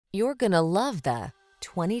You're gonna love the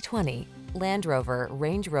 2020 Land Rover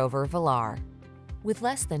Range Rover Velar. With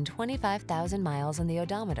less than 25,000 miles on the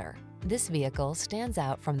odometer, this vehicle stands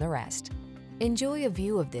out from the rest. Enjoy a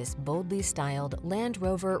view of this boldly styled Land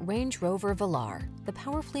Rover Range Rover Velar, the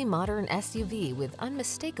powerfully modern SUV with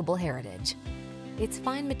unmistakable heritage. Its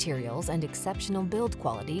fine materials and exceptional build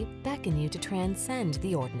quality beckon you to transcend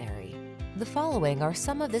the ordinary. The following are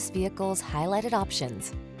some of this vehicle's highlighted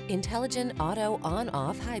options: intelligent auto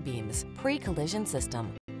on-off high beams, pre-collision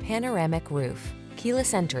system, panoramic roof,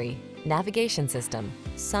 keyless entry, navigation system,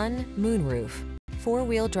 sun, moonroof,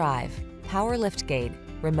 four-wheel drive, power liftgate,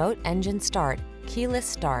 remote engine start, keyless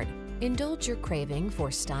start. Indulge your craving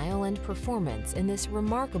for style and performance in this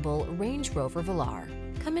remarkable Range Rover Velar.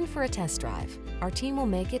 Come in for a test drive. Our team will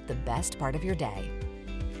make it the best part of your day.